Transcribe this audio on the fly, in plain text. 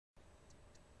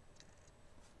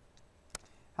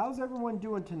How's everyone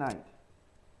doing tonight?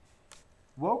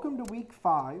 Welcome to week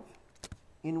 5.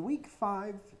 In week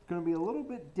 5, it's going to be a little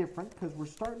bit different because we're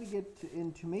starting to get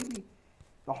into maybe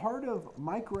the heart of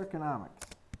microeconomics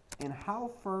and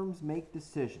how firms make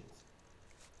decisions.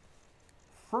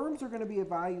 Firms are going to be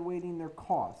evaluating their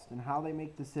costs and how they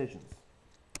make decisions,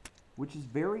 which is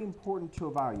very important to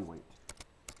evaluate.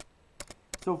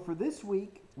 So for this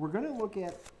week, we're going to look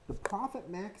at the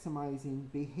profit maximizing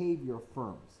behavior of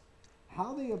firms,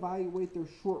 how they evaluate their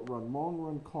short-run,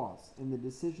 long-run costs, and the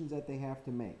decisions that they have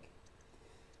to make.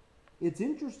 It's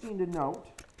interesting to note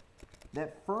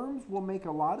that firms will make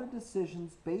a lot of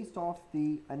decisions based off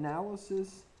the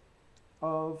analysis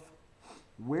of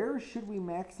where should we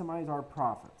maximize our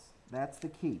profits. That's the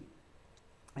key.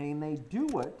 And they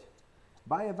do it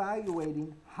by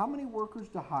evaluating how many workers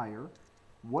to hire,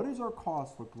 what does our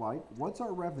cost look like, what's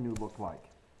our revenue look like.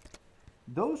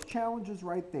 Those challenges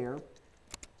right there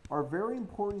are very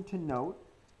important to note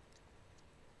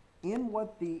in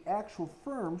what the actual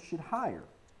firm should hire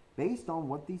based on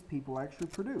what these people actually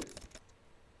produce.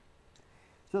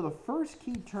 So the first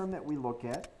key term that we look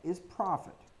at is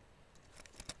profit.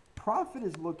 Profit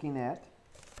is looking at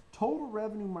total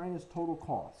revenue minus total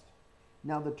cost.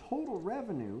 Now the total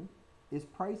revenue is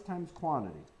price times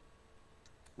quantity.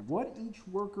 What each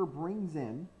worker brings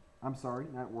in,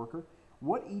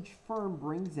 what each firm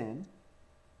brings in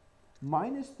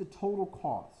minus the total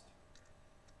cost.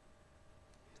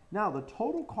 Now, the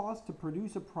total cost to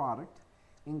produce a product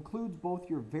includes both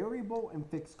your variable and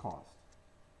fixed cost.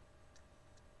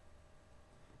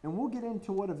 And we'll get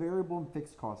into what a variable and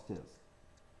fixed cost is.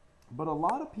 But a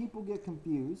lot of people get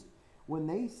confused when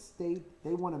they state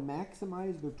they want to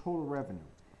maximize their total revenue.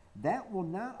 That will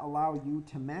not allow you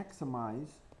to maximize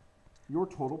your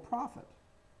total profit.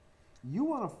 You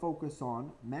want to focus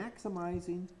on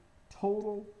maximizing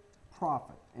total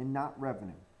profit and not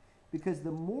revenue, because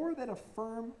the more that a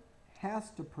firm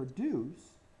has to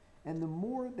produce and the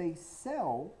more they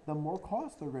sell, the more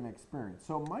cost they're going to experience.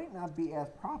 So it might not be as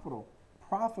profitable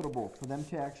for them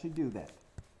to actually do that.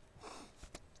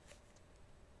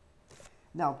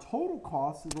 Now, total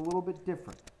cost is a little bit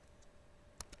different.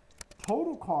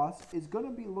 Total cost is going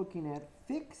to be looking at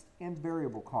fixed and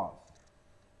variable cost.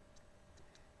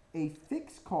 A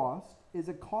fixed cost is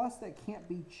a cost that can't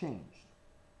be changed.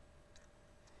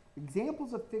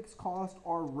 Examples of fixed cost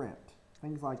are rent,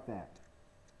 things like that.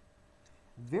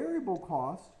 Variable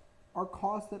costs are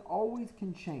costs that always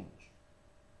can change.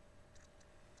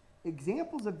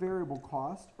 Examples of variable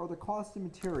cost are the cost of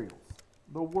materials,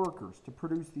 the workers to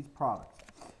produce these products.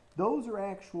 Those are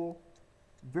actual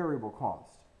variable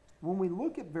costs. When we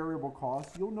look at variable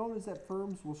costs, you'll notice that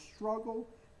firms will struggle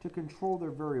to control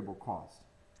their variable costs.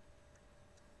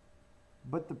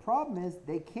 But the problem is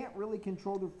they can't really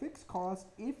control their fixed cost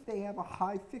if they have a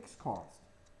high fixed cost.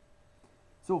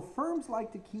 So firms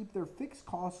like to keep their fixed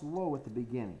costs low at the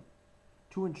beginning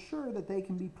to ensure that they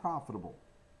can be profitable.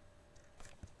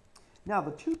 Now, the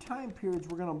two time periods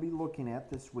we're going to be looking at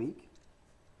this week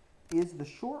is the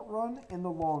short run and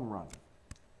the long run.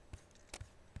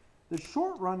 The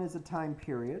short run is a time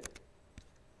period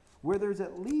where there's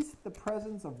at least the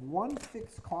presence of one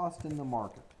fixed cost in the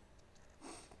market.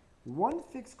 One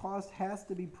fixed cost has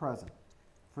to be present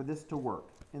for this to work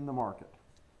in the market.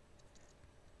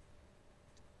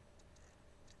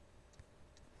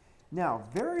 Now,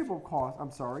 variable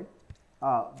cost,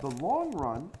 the long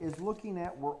run is looking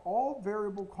at where all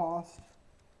variable costs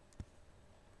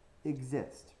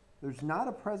exist. There's not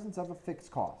a presence of a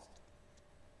fixed cost.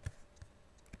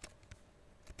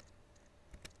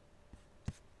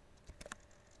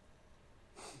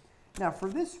 Now,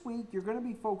 for this week, you're going to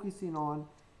be focusing on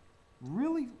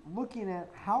really looking at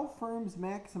how firms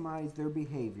maximize their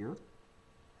behavior.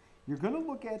 You're going to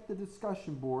look at the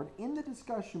discussion board. In the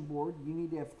discussion board, you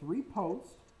need to have 3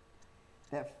 posts.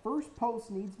 That first post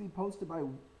needs to be posted by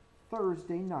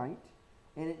Thursday night,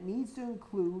 and it needs to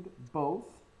include both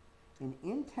an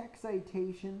in-text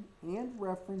citation and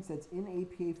reference that's in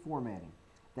APA formatting.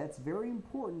 That's very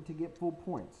important to get full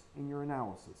points in your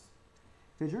analysis,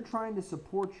 because you're trying to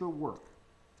support your work.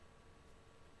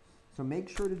 So make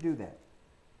sure to do that.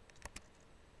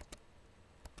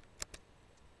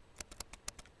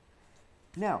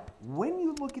 Now, when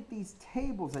you look at these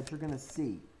tables that you're going to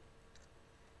see,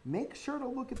 make sure to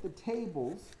look at the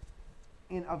tables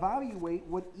and evaluate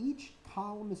what each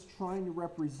column is trying to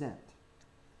represent.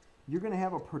 You're going to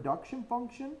have a production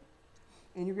function,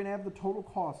 and you're going to have the total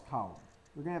cost column.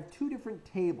 You're going to have 2 different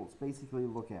tables basically to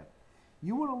look at.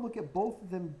 You want to look at both of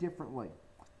them differently.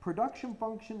 Production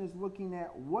function is looking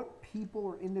at what people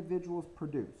or individuals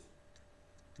produce,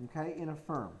 okay, in a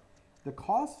firm. The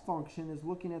cost function is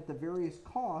looking at the various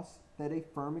costs that a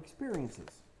firm experiences.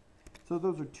 So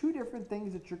those are two different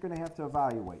things that you're going to have to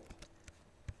evaluate.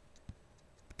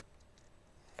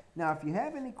 Now, if you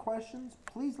have any questions,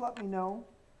 please let me know.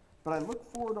 But I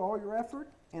look forward to all your effort,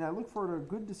 and I look forward to a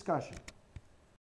good discussion.